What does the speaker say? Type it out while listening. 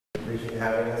appreciate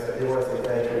having us. I do want to say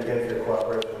thank you again for your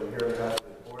cooperation. I'm here on behalf of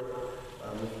the board.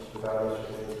 Mr. Stavano,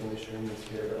 Mr. Commissioner is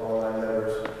here, but all 9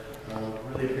 members.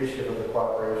 Really appreciative of the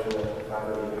cooperation and the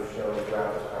collaboration you've shown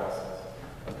throughout this process.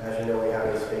 As you know, we have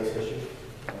a space issue.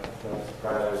 It's not a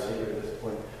surprise or a secret at this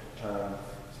point.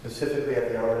 Specifically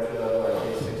at the elementary level, our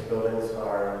K-6 buildings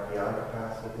are beyond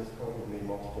capacity at this point. We've made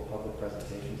multiple public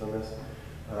presentations on this.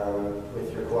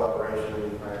 With your cooperation, we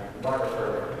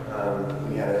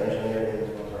had an engineer and as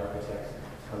well as architects.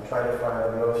 I'm trying to find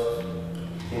the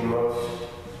most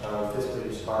fiscally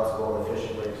responsible and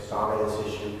efficient way of solving this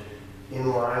issue in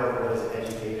line with what is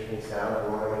educationally sound. We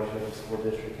want to make sure that the school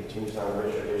district continues on the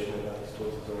rich tradition that the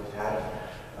schools have always had.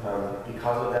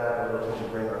 Because of that, we're looking to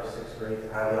bring our 6th grade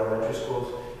out of the elementary schools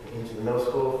into the middle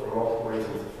school for multiple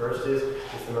reasons. The first is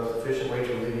it's the most efficient way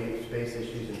to alleviate space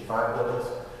issues in 5 buildings.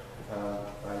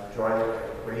 By drawing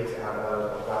grades out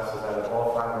of classes out of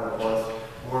all 5 at once.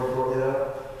 More importantly though,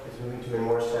 it's moving to a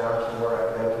more sound, more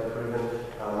academically proven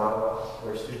model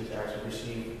where students actually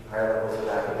receive higher levels of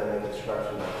academic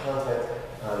instruction and content.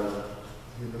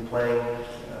 We've been playing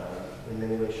in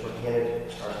many ways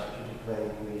short-handed. Our strategic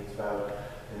planning committee has found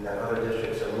and that other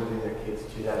districts are moving their kids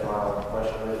to that model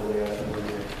much earlier than we are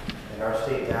moving. And our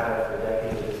state data for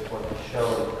decades at this point has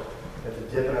shown that the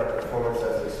dip in our performance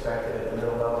as expected at the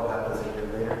middle level happens a year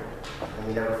later, and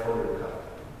we never fully recover.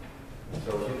 So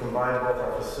if you combine both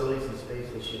our facilities and space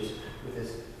issues with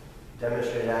this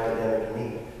demonstrated academic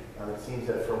need, it seems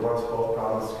that for once both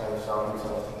problems kind of solve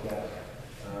themselves together.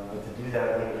 But to do that,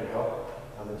 we need your help.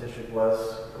 The district was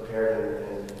prepared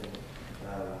and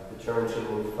determined to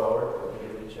move forward. We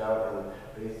did reach out, and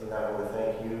based on that, I want to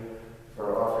thank you for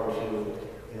offering to,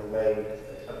 in a way,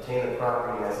 obtain the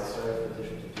property necessary for the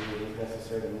district to do what is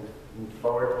necessary to move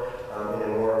forward in a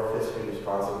more fiscally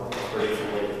responsible way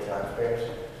to taxpayers.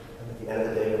 And at the end of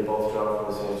the day, we both draw from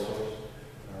the same source.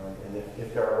 And if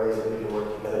there are ways that we can work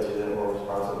together to do that more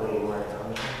responsibly and more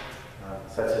economically,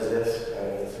 such as this, I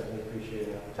certainly appreciate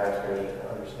it. Taxpayers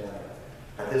understand that.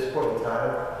 At this point in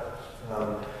time,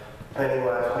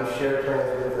 planning-wise, we've shared plans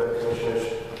with the commissioners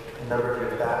a number of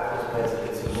years back. Those plans have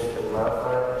been significantly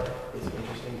modified. It's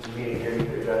interesting to me to hear you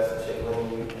address the chicken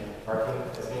and parking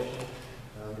as an issue,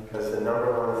 because the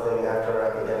number one thing after our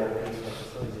academic piece and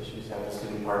facilities issues happens to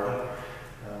be parking.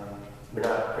 We're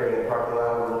not creating a parking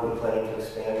lot. We will be planning to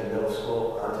expand the middle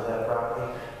school onto that property,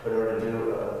 but in order to do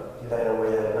that in a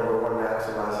way that, number one,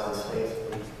 maximizes the space,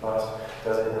 least cost,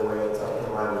 does it in a way that's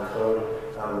in line with code,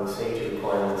 with safety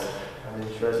requirements, and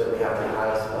ensures that we have the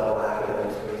highest level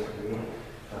academic space we need.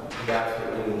 We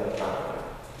absolutely need that property.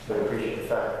 So I appreciate the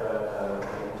fact that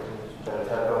Mr.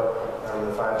 Tempo,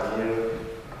 the 5 of you,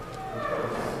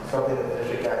 something that the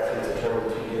district actually is determined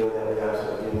to do and that we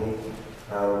absolutely need.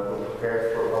 We're prepared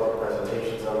for public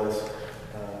presentations on this.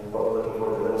 What we're looking for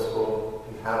in the middle school,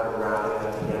 we have been wrapping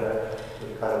that together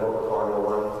with kind of what we're calling the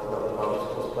Nutley Public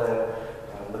Schools plan,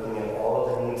 looking at all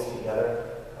of the needs together.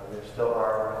 There still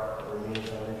are remaining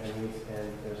elementary needs, and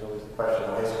there's always the question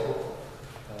of high school.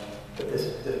 But this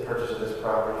purchase of this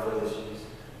property for this use,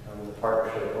 the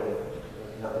partnership with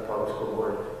the Nutley Public School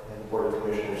Board and the Board of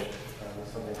Commissioners is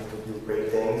something that will do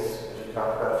great things. As we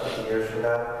talk about 50 years from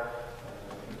now,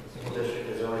 the school district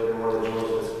has always been one of the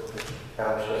jewels of this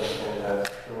township, and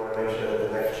we want to make sure that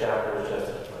the next chapter is just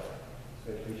as well.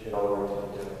 So I appreciate all the work that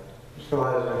you're doing. Mr.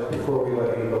 Lazovick, before we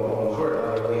let you go home on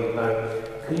a late night,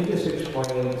 can you just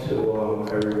explain to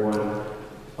everyone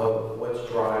what's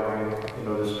driving,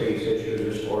 the space issues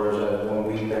as far as one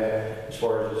week back, as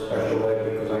far as the special ed,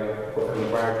 because I'm a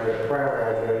graduate,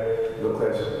 the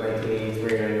class of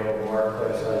 1983, and I know our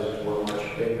class sizes were much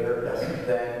bigger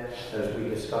then, as we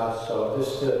discussed. So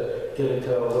just to get into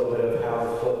a little bit of how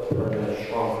the footprint has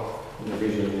shrunk and the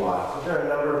reasons why. There are a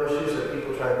number of issues that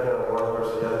people try to put on one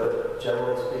versus the other, but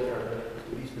generally speaking,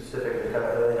 to be specific and kind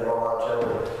of lay them all out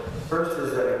generally. First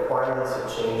is that requirements have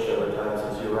changed over time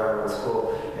since you arrived in school,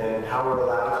 and how we're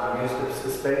allowed to use the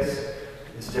space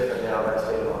is different now by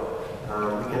state law.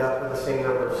 We cannot put the same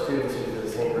number of students into the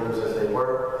same rooms as they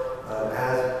were.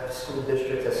 As school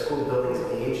districts, as school buildings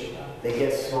age, they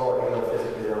get smaller even though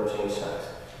physically they don't change size.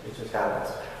 It just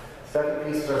happens. Second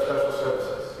piece is our special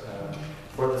services.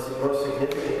 For the most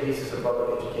significant pieces of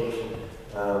public education,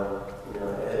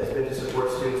 it's been to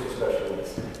support students with special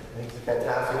needs. I think it's a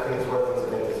fantastic thing. It's one of the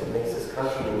things that makes this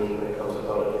country unique when it comes to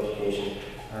public education.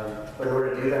 But in order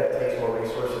to do that, it takes more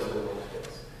resources than most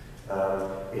states.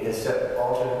 It has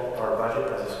altered our budget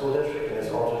as a school district, and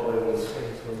it's altered living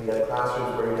space. When we had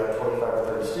classrooms where you got 25 or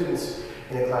 30 students,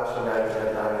 in a classroom now you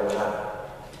have 9 or 11.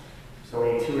 So we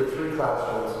need 2 or 3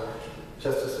 classrooms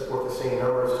just to support the same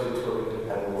number of students where we could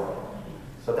have had more.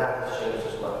 So that has changed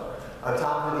as well. On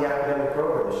top of it, the academic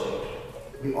program has changed.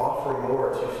 We offer more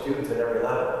to students at every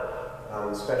level.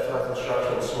 Specialized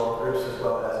instruction in small groups, as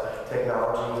well as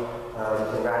technology,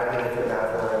 in radically different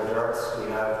math and language arts. We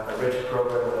have a rich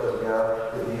program that goes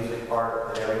beyond with music,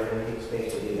 art, and everything needs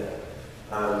space to do that.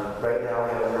 Right now,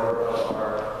 we have a number of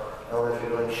our elementary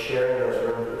buildings sharing those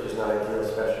rooms, which is not ideal,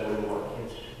 especially when you want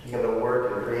kids to begin to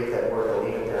work and create that work and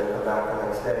leave it there and come back the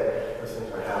next day. Those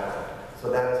things are happening. So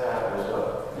that has happened as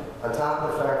well. On top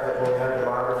of the fact that when we have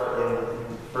demography and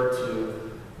refer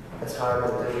to a time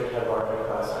when the district had larger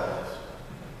class sizes.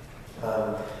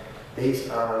 Based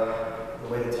on the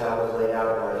way the town was laid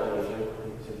out in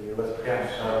 1983,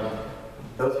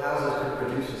 those houses could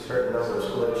produce a certain number of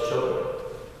school-age children.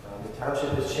 The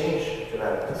township has changed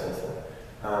dramatically since then.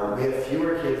 We have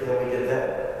fewer kids than we did then,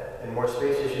 and more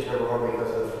space issues, number one,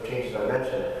 because of the changes I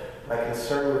mentioned. My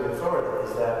concern moving forward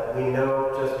is that we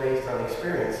know, just based on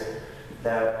experience,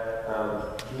 that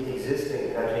the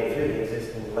existing, 1983, the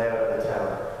existing layout of the town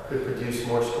could produce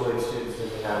more school-age students than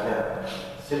we have now.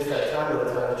 Since that time, the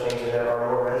town has changed, and there are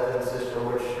more residences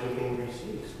from which we can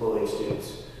receive school-age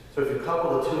students. So if you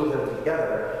couple the two of them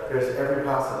together, there's every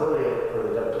possibility for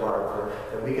the demographer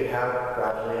that we could have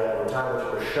gradually over time, which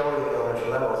we're showing at the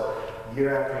elementary levels,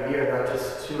 year after year, not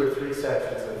just 2 or 3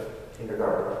 sections of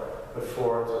kindergarten, but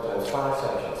 4 and sometimes 5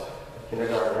 sections of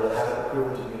kindergarten. And it hasn't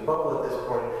proven to be a bubble at this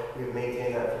point. We've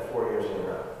maintained that for 4 years in a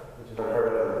row, which is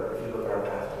unheard of if you look at our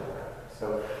past demographics. So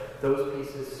those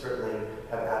pieces certainly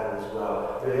have added as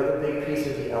well. The other big piece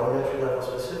at the elementary level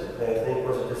specifically, I think,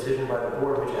 was a decision by the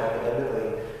board, which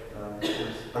academically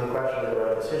is unquestionably the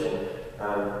right decision,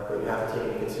 but you have to take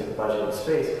into consideration budget and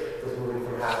space, was moving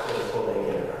from half-day to full-day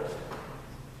kindergarten.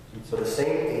 So the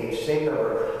same age, same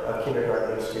number of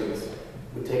kindergarten age students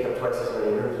would take up twice as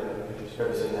many rooms and be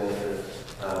servicing them through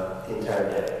the entire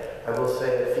day. I will say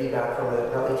that feedback from the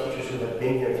Nutley teachers who have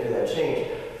been here through that change,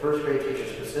 first grade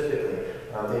teachers specifically,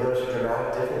 they noticed a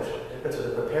dramatic difference of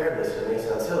the preparedness. It may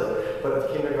sound silly, but if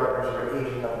kindergartners are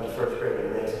aging up into first grade,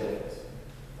 it makes a difference.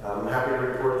 I'm happy to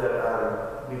report that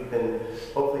we've been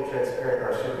hopefully transparent in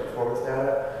our student performance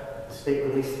data. The state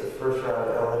released the first round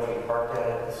of elementary park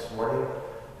data this morning,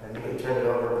 and we turned it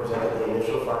over and presented the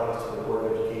initial findings to the Board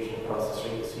of Education across the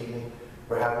street this evening.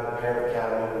 We're having a parent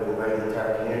academy. We've invited the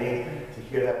entire community to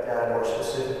hear that data more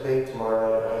specifically tomorrow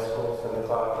night at high school, 7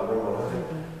 o'clock, in room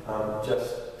 100.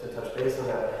 Just to touch base on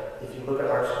that, if you look at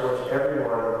our scores,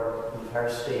 everyone in the entire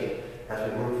state, as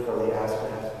we move from the Aspen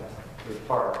to the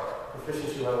park,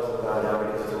 proficiency levels have gone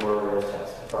down because it's a more rigorous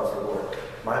test across the board.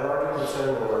 My larger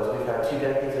concern was we've had 2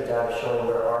 decades of data showing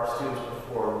where our students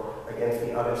perform against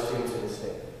the other students in the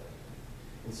state.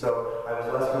 And so I was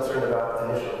less concerned about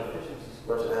initial proficiency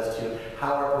scores as to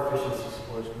how our proficiency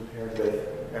scores compared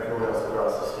with everyone else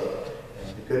across the state.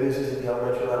 And the good news is at the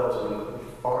elementary levels, we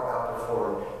far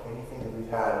outperform anything that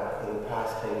we've had in the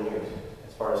past 10 years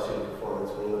as far as student performance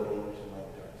when you look at English and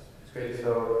language arts. It's great.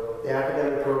 So the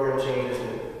academic program changes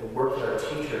and the work that our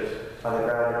teachers on the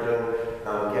ground are doing,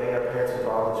 getting our parents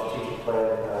involved in strategic plan,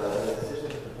 and the decisions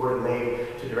that the board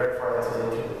made to direct finances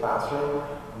into the classroom,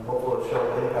 I'm hopeful of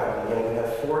showing impact. Again, we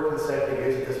have 4 consecutive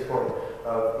years at this point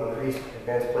of increased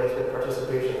advanced placement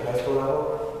participation at the high school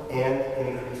level and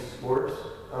increased scores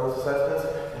on those assessments,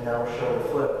 and now we're showing a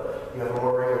flip. You have a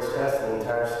more rigorous test in the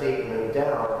entire state moving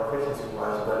down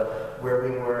proficiency-wise, but where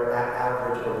we were at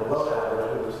average or below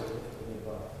average, we were significantly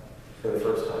above for the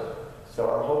first time. So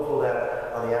I'm hopeful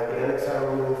that on the academic side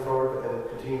we're moving forward and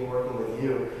continue working with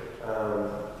you,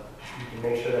 you can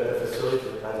make sure that the facilities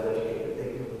are kind of educated.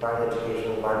 They can provide an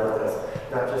educational environment that's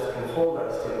not just can hold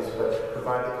our students, but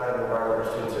provide the kind of environment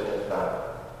our students are going to thrive.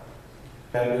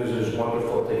 That news is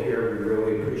wonderful to hear. We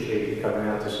really appreciate you coming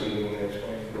out this evening and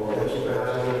explaining. Thank you for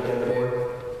having me again, the board.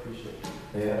 Appreciate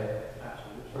it. Yeah.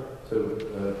 Absolutely. So,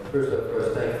 first up, for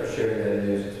us, thanks for sharing that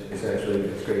news.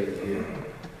 It's great to hear.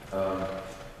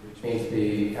 Which means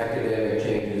the academic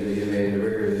changes that you made, the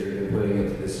rigor that you've been putting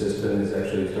into the system is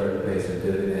actually starting to pay some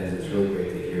dividends. It's really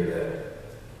great to hear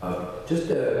that. Just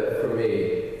for me,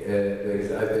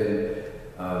 because I've been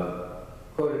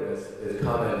quoted as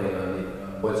commenting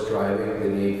on what's driving the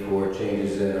need for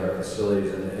changes in our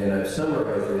facilities, and I've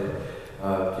summarized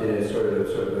it in sort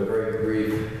of a very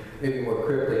brief, maybe more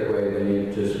cryptic way than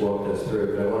you just walked us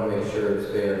through, but I want to make sure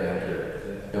it's fair and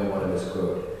accurate. I don't want to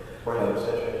misquote. 21st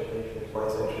century education,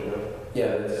 20th century growth. Yeah,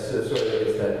 it's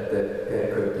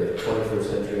that cryptic, 21st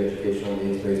century educational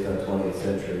needs based on 20th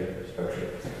century infrastructure.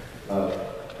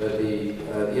 But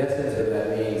the essence of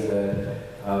that means that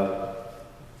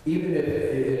even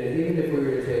if we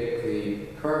were to take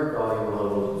the current volume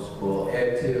levels of school,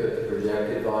 add to it the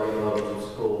projected volume levels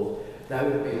of schools, that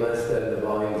would be less than the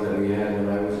volumes that we had when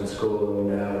I was in school and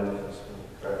now in school.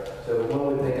 Right. So one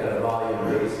would think on a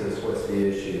volume basis, what's the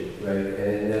issue, right?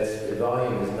 And that's, the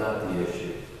volume is not the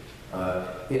issue.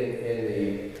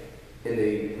 In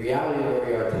the reality of where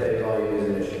we are today, volume is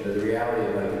an issue, but the reality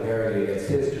of like comparing it against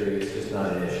history, it's just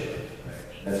not an issue.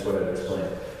 Right? That's what I've explained.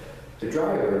 The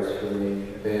drivers for me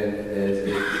have been is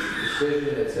a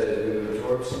decision that says we would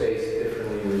absorb space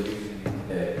differently we're using it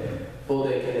today. Full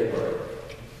day kindergarten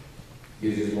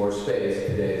uses more space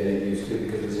today than it used to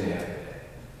because it's half.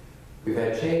 We've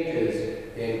had changes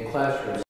in classrooms.